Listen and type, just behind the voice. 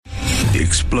The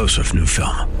explosive new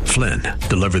film, Flynn,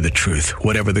 deliver the truth,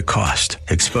 whatever the cost,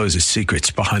 exposes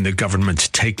secrets behind the government's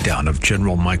takedown of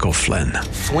General Michael Flynn.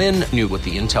 Flynn knew what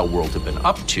the intel world had been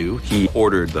up to. He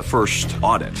ordered the first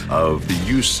audit of the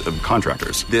use of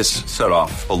contractors. This set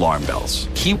off alarm bells.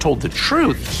 He told the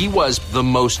truth. He was the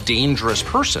most dangerous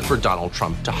person for Donald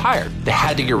Trump to hire. They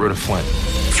had to get rid of Flynn.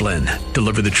 Flynn,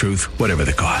 deliver the truth, whatever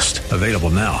the cost. Available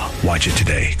now. Watch it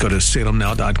today. Go to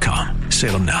salemnow.com.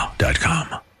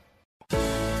 salemnow.com.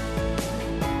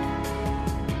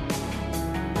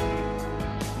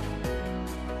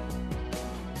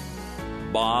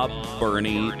 Bob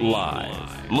Burney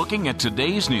Live. Looking at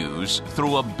today's news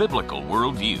through a biblical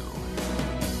worldview.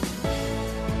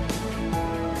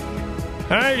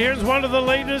 All right, here's one of the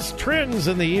latest trends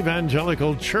in the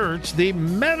evangelical church, the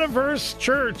metaverse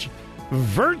church,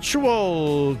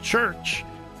 virtual church.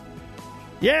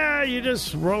 Yeah, you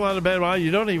just roll out of bed. Well,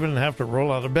 you don't even have to roll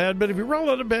out of bed, but if you roll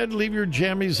out of bed, leave your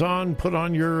jammies on, put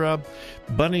on your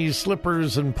bunny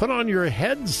slippers, and put on your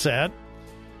headset,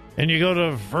 and you go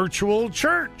to virtual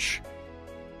church.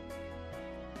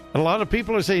 A lot of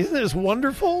people are saying, isn't this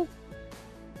wonderful?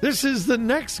 This is the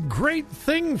next great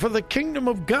thing for the kingdom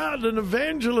of God and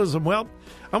evangelism. Well,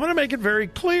 I'm going to make it very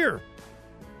clear.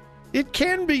 It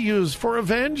can be used for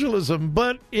evangelism,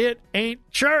 but it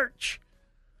ain't church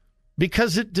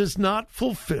because it does not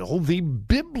fulfill the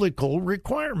biblical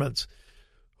requirements.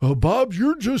 Oh, Bob,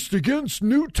 you're just against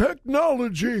new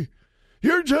technology.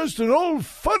 You're just an old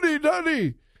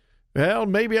fuddy-duddy. Well,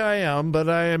 maybe I am, but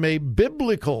I am a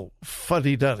biblical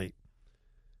fuddy-duddy.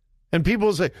 And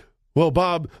people say, well,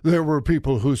 Bob, there were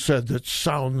people who said that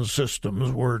sound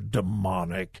systems were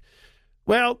demonic.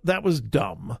 Well, that was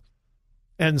dumb.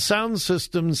 And sound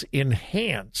systems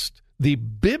enhanced the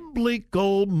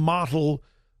biblical model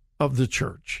of the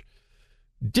church.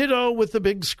 Ditto with the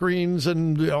big screens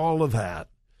and all of that.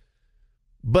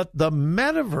 But the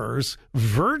metaverse,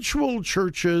 virtual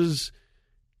churches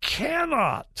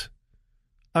cannot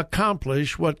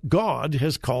accomplish what God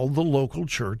has called the local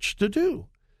church to do.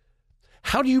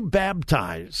 How do you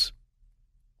baptize?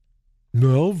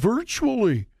 No,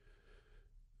 virtually.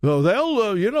 No,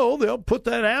 they'll put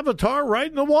that avatar right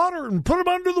in the water and put him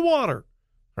under the water.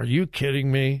 Are you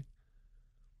kidding me?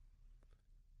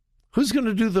 Who's going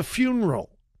to do the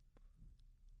funeral?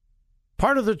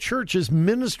 Part of the church is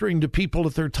ministering to people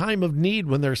at their time of need,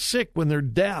 when they're sick, when they're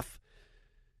deaf.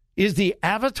 Is the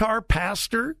avatar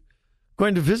pastor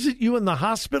going to visit you in the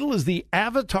hospital? Is the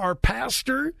avatar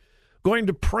pastor going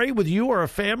to pray with you or a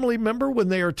family member when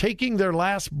they are taking their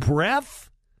last breath?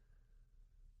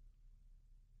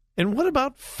 And what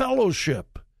about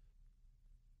fellowship?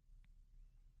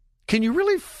 Can you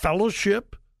really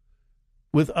fellowship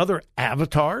with other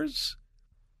avatars?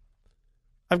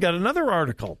 I've got another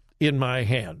article in my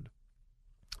hand.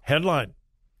 Headline: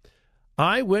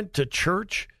 I went to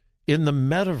church in the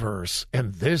metaverse,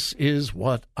 and this is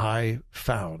what I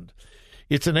found.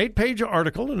 It's an 8-page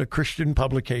article in a Christian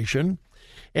publication,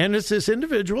 and it's this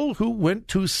individual who went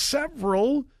to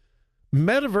several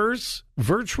metaverse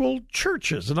virtual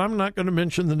churches. And I'm not going to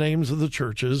mention the names of the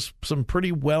churches, some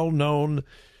pretty well-known,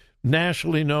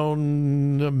 nationally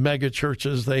known mega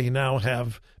churches. They now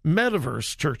have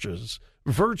metaverse churches,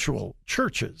 virtual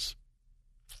churches.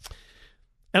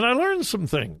 And I learned some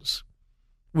things.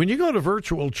 When you go to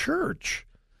virtual church,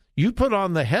 you put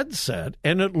on the headset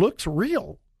and it looks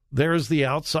real. There's the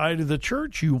outside of the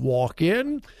church. You walk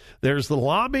in. There's the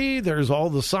lobby. There's all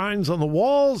the signs on the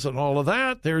walls and all of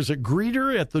that. There's a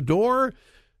greeter at the door,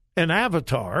 an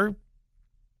avatar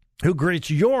who greets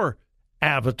your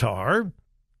avatar.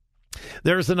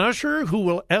 There's an usher who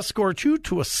will escort you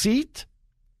to a seat.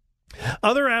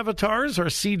 Other avatars are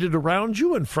seated around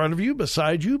you, in front of you,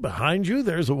 beside you, behind you.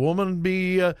 There's a woman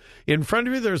in front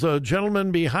of you. There's a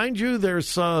gentleman behind you.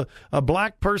 There's a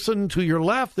black person to your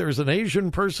left. There's an Asian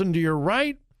person to your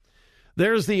right.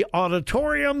 There's the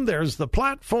auditorium. There's the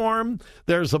platform.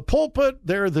 There's a pulpit.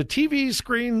 There are the TV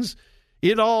screens.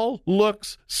 It all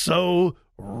looks so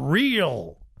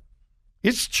real.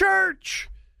 It's church.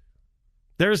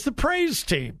 There's the praise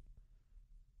team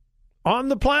on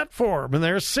the platform, and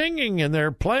they're singing and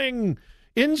they're playing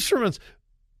instruments.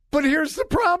 But here's the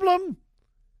problem.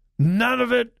 None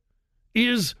of it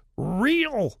is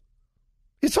real.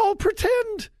 It's all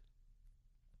pretend.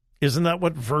 Isn't that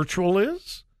what virtual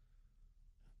is?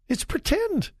 It's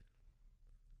pretend.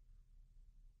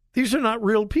 These are not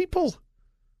real people.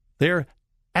 They're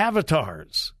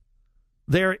avatars.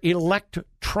 They're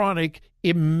electronic,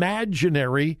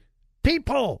 imaginary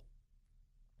people.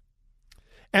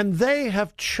 And they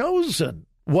have chosen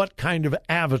what kind of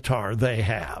avatar they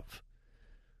have.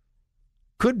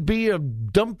 could be a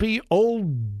dumpy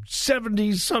old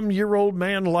 70-some-year-old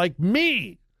man like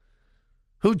me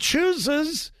who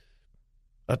chooses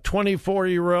a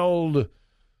 24-year-old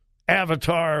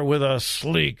avatar with a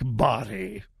sleek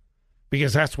body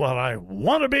because that's what I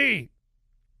want to be.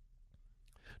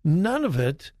 None of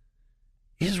it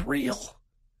is real.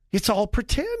 It's all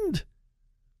pretend.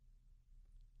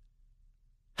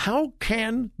 How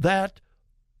can that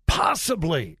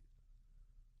possibly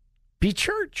be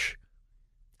church?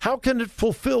 How can it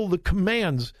fulfill the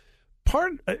commands?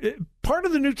 Part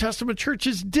of the New Testament church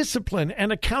is discipline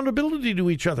and accountability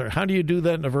to each other. How do you do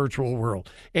that in a virtual world?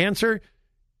 Answer,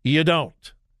 you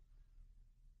don't.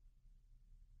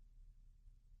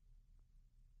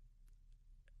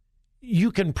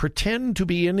 You can pretend to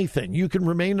be anything. You can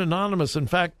remain anonymous. In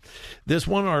fact, this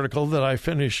one article that I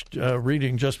finished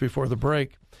reading just before the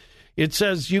break, it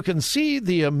says you can see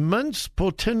the immense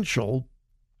potential.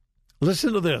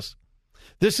 Listen to this.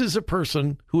 This is a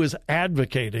person who is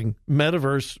advocating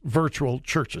metaverse virtual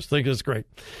churches. Think it's great.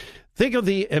 Think of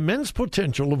the immense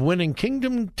potential of winning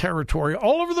kingdom territory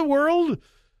all over the world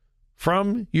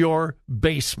from your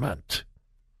basement.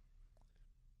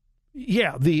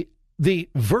 Yeah, the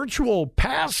virtual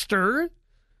pastor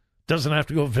doesn't have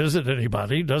to go visit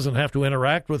anybody, doesn't have to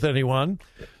interact with anyone,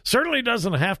 certainly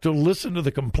doesn't have to listen to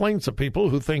the complaints of people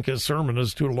who think his sermon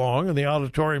is too long and the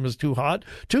auditorium is too hot,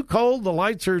 too cold, the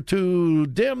lights are too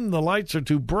dim, the lights are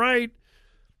too bright.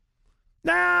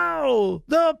 Now,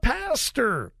 the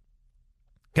pastor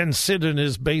can sit in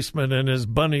his basement in his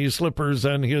bunny slippers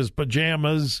and his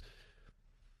pajamas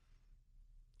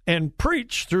and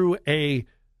preach through a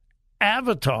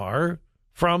avatar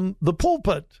from the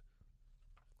pulpit.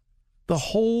 The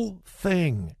whole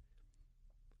thing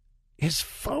is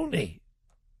phony.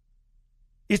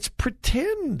 It's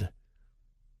pretend.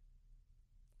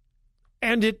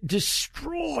 And it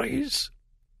destroys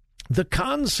the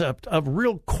concept of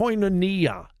real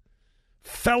koinonia,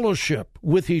 fellowship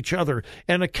with each other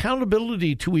and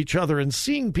accountability to each other and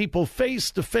seeing people face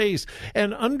to face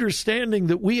and understanding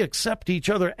that we accept each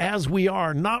other as we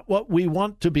are, not what we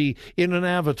want to be in an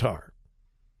avatar.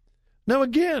 Now,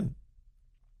 again,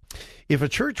 if a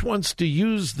church wants to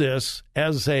use this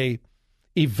as a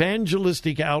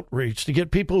evangelistic outreach to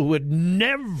get people who would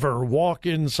never walk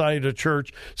inside a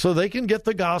church so they can get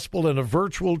the gospel in a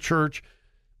virtual church,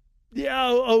 yeah,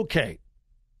 okay.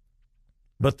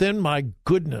 But then, my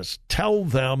goodness, tell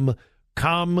them,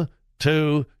 come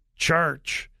to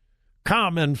church.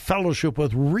 Come and fellowship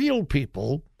with real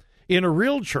people in a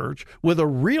real church, with a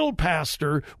real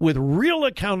pastor, with real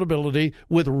accountability,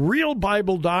 with real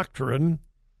Bible doctrine.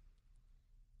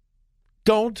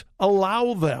 Don't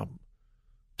allow them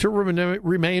to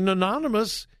remain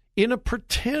anonymous in a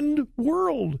pretend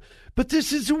world. But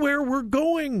this is where we're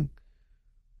going.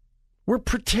 We're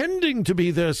pretending to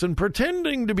be this and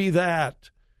pretending to be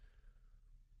that.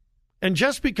 And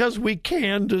just because we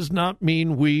can does not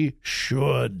mean we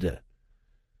should.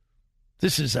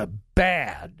 This is a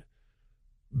bad,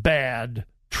 bad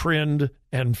trend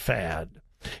and fad.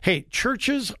 Hey,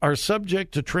 churches are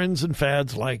subject to trends and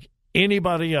fads like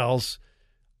anybody else.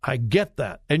 I get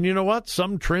that. And you know what?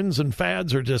 Some trends and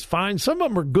fads are just fine. Some of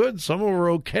them are good. Some of them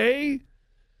are okay.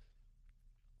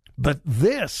 But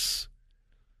this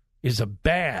is a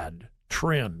bad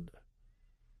trend.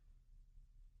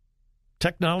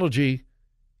 Technology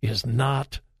is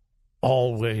not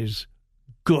always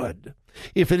good.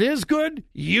 If it is good,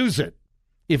 use it.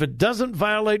 If it doesn't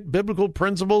violate biblical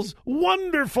principles,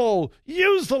 wonderful.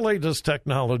 Use the latest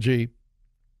technology.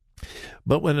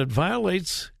 But when it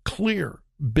violates clear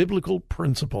biblical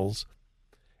principles,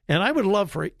 and I would love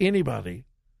for anybody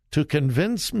to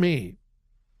convince me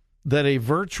that a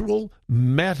virtual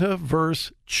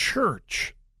metaverse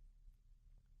church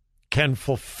can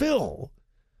fulfill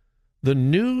the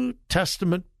New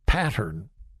Testament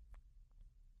pattern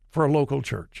for a local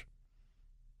church.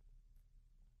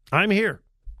 I'm here.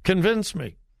 Convince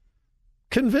me.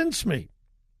 Convince me.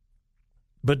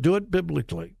 But do it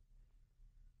biblically.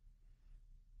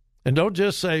 And don't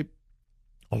just say,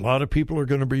 a lot of people are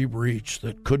going to be reached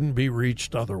that couldn't be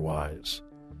reached otherwise.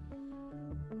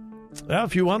 Now,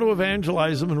 if you want to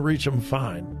evangelize them and reach them,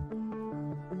 fine.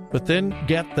 But then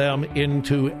get them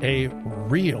into a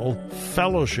real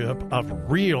fellowship of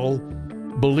real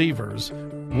believers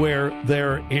where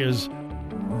there is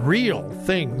real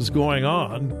things going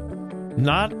on,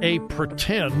 not a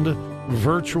pretend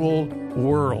virtual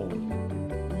world.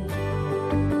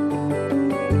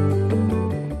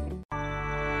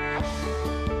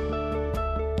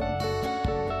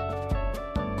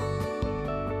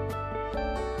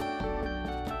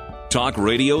 Talk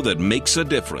radio that makes a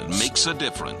difference. Makes a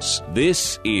difference.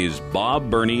 This is Bob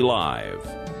Burney Live.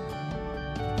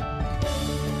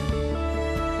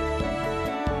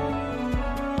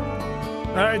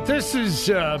 All right, this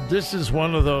is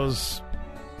one of those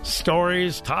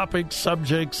stories, topics,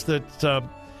 subjects that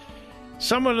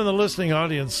someone in the listening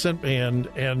audience sent me,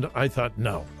 and I thought,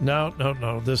 no,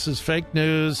 this is fake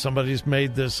news. Somebody's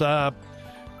made this up.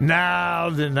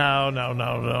 No.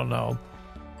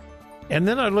 And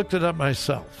then I looked it up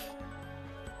myself.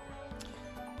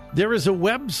 There is a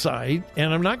website,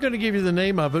 and I'm not going to give you the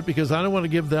name of it because I don't want to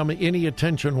give them any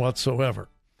attention whatsoever.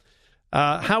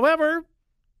 However,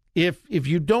 if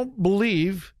you don't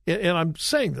believe, and I'm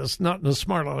saying this not in a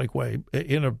smart-aleck way,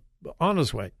 in an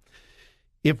honest way,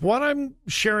 if what I'm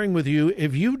sharing with you,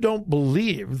 if you don't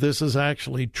believe this is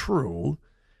actually true,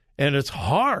 and it's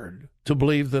hard to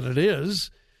believe that it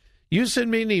is, you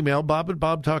send me an email,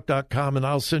 bob@bobtalk.com, and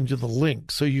I'll send you the link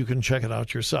so you can check it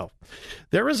out yourself.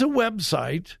 There is a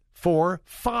website for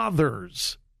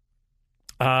fathers.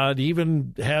 It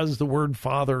even has the word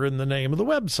father in the name of the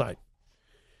website.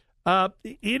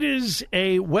 It is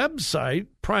a website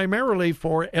primarily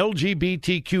for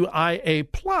LGBTQIA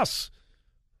plus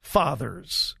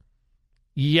fathers.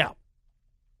 Yeah.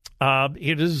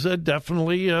 It is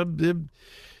definitely a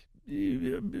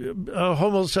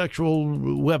homosexual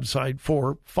website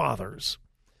for fathers.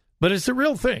 But it's the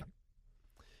real thing.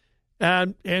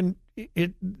 And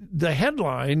the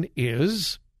headline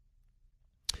is,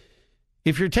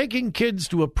 if you're taking kids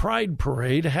to a pride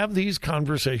parade, have these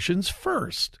conversations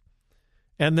first.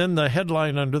 And then the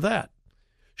headline under that,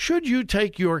 should you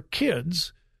take your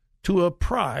kids to a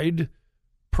pride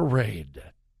parade?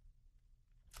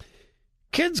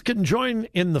 Kids can join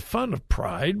in the fun of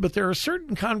pride, but there are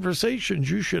certain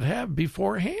conversations you should have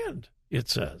beforehand, it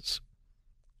says.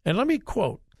 And let me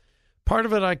quote. Part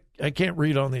of it I can't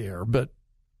read on the air, but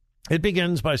it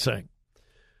begins by saying,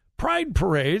 pride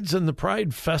parades and the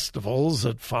pride festivals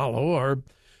that follow are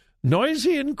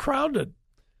noisy and crowded.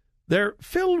 They're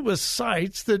filled with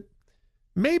sights that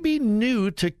may be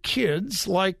new to kids,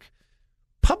 like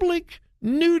public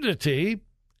nudity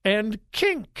and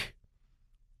kink.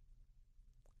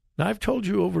 Now, I've told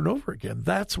you over and over again,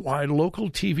 that's why local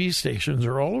TV stations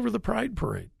are all over the Pride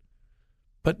Parade,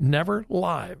 but never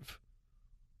live,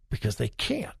 because they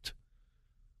can't.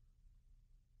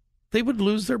 They would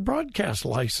lose their broadcast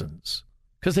license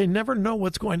because they never know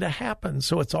what's going to happen,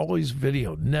 so it's always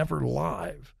video, never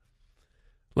live.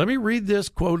 Let me read this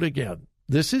quote again.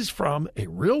 This is from a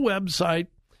real website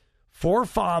for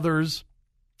fathers.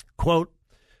 Quote,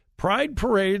 pride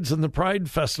parades and the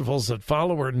pride festivals that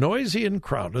follow are noisy and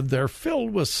crowded. They're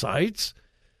filled with sights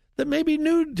that may be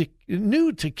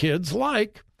new to kids,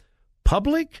 like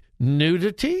public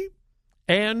nudity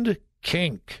and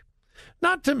kink.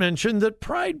 Not to mention that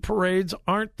pride parades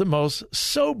aren't the most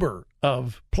sober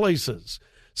of places.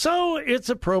 So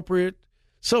is it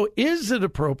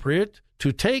appropriate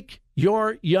to take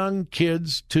your young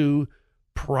kids to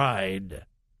pride?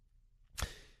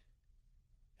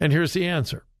 And here's the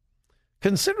answer.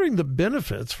 Considering the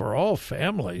benefits for all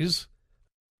families,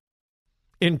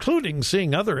 including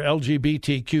seeing other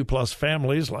LGBTQ plus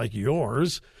families like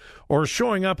yours, or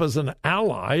showing up as an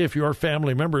ally if your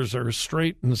family members are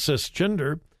straight and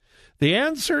cisgender, the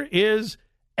answer is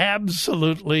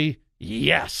absolutely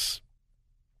yes.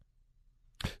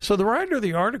 So the writer of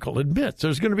the article admits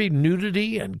there's going to be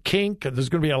nudity and kink, and there's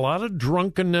going to be a lot of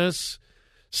drunkenness,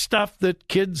 stuff that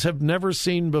kids have never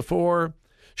seen before.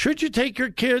 Should you take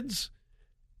your kids?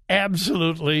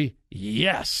 Absolutely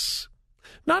yes.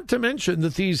 Not to mention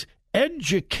that these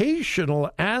educational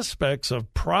aspects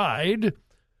of pride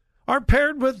are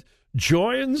paired with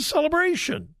joy and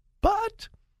celebration. But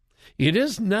it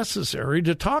is necessary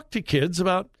to talk to kids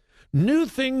about new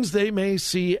things they may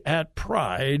see at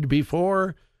pride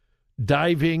before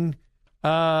diving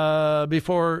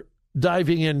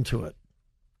into it.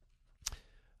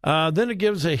 Then it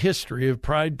gives a history of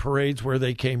pride parades, where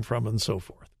they came from, and so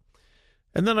forth.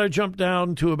 And then I jump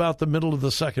down to about the middle of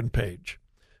the second page.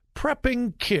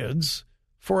 Prepping kids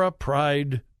for a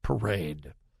pride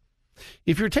parade.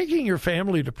 If you're taking your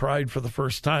family to pride for the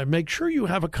first time, make sure you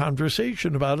have a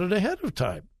conversation about it ahead of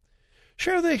time.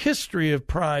 Share the history of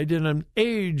pride in an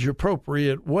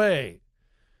age-appropriate way.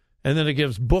 And then it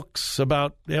gives books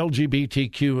about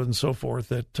LGBTQ and so forth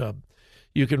that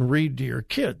you can read to your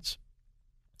kids.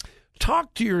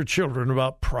 Talk to your children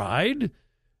about pride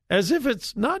as if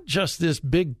it's not just this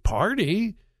big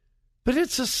party, but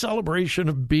it's a celebration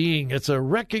of being. It's a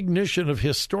recognition of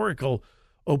historical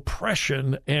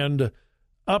oppression and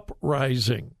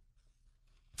uprising.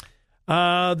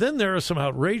 Then there are some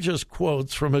outrageous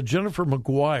quotes from a Jennifer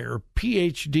McGuire,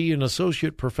 Ph.D. and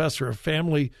Associate Professor of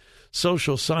Family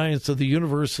Social Science at the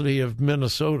University of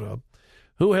Minnesota,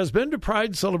 who has been to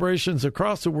Pride celebrations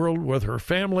across the world with her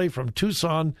family from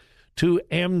Tucson to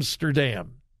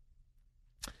Amsterdam.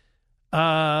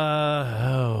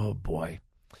 Oh, boy.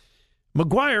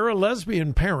 McGuire, a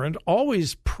lesbian parent,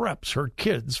 always preps her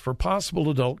kids for possible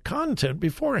adult content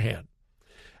beforehand.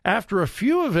 After a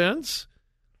few events,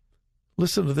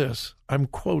 listen to this, I'm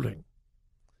quoting,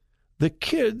 the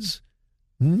kids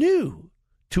knew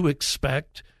to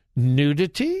expect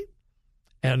nudity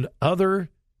and other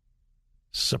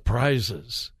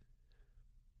surprises.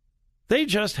 They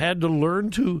just had to learn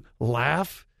to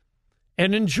laugh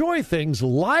and enjoy things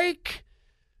like,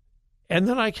 and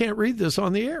then I can't read this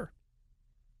on the air.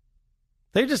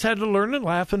 They just had to learn and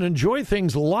laugh and enjoy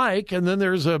things like, and then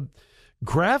there's a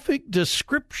graphic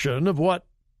description of what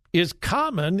is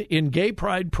common in gay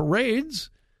pride parades.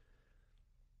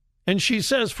 And she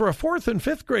says, for a 4th and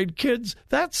 5th grade kids,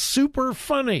 that's super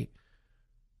funny.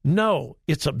 No,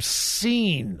 it's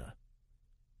obscene.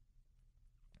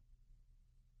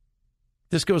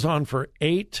 This goes on for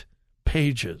 8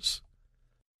 pages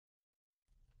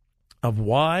of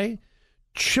why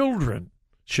children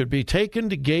should be taken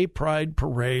to gay pride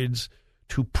parades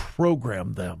to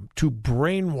program them, to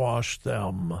brainwash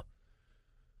them,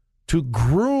 to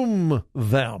groom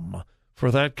them for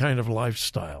that kind of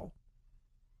lifestyle.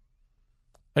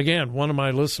 Again, one of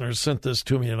my listeners sent this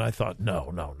to me, and I thought,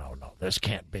 no, this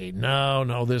can't be.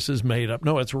 No, this is made up.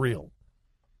 No, it's real.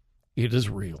 It is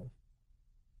real.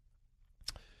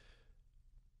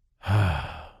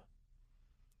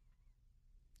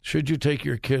 Should you take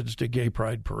your kids to gay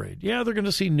pride parade? Yeah, they're going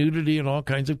to see nudity and all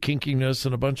kinds of kinkiness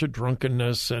and a bunch of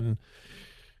drunkenness and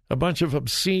a bunch of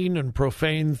obscene and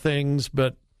profane things,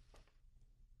 but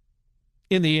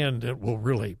in the end, it will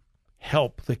really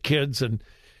help the kids, and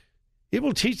it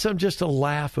will teach them just to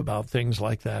laugh about things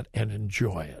like that and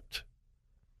enjoy it.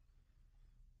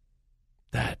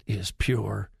 That is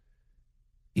pure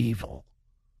evil.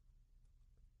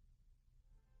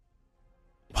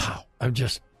 Wow, I'm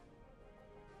just...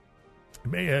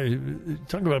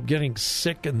 talk about getting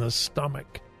sick in the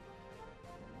stomach.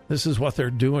 This is what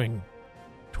they're doing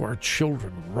to our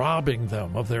children, robbing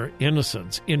them of their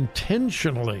innocence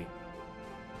intentionally.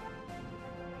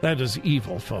 That is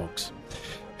evil, folks.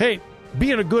 Hey,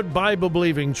 be in a good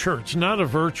Bible-believing church, not a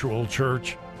virtual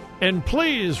church. And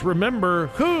please remember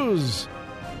whose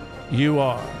you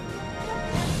are.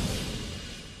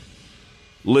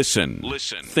 Listen.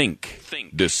 Think.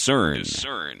 Discern.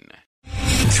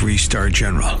 3-star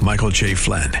General Michael J.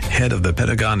 Flynn, head of the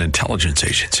Pentagon Intelligence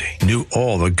Agency, knew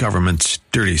all the government's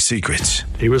dirty secrets.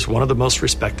 He was one of the most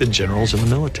respected generals in the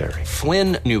military.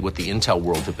 Flynn knew what the intel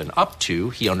world had been up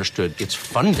to. He understood its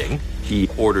funding. He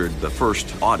ordered the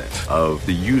first audit of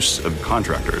the use of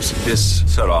contractors. This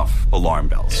set off alarm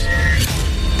bells.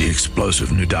 The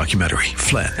explosive new documentary,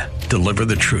 Flynn, Deliver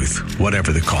the Truth,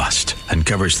 Whatever the Cost,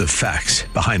 uncovers the facts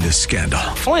behind this scandal.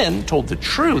 Flynn told the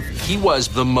truth. He was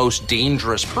the most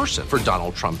dangerous person for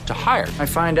Donald Trump to hire. I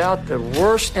find out the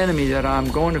worst enemy that I'm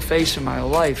going to face in my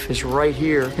life is right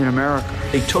here in America.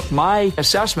 They took my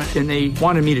assessment and they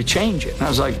wanted me to change it. And I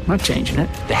was like, I'm not changing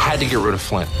it. They had to get rid of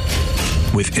Flynn.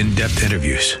 With in-depth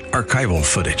interviews, archival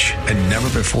footage, and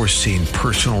never-before-seen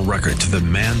personal records of the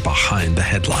man behind the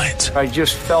headlines. I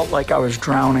just felt like I was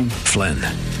drowning. Flynn,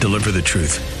 Deliver the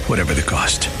Truth, Whatever the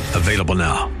Cost. Available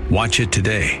now. Watch it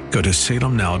today. Go to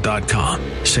salemnow.com.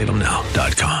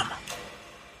 salemnow.com.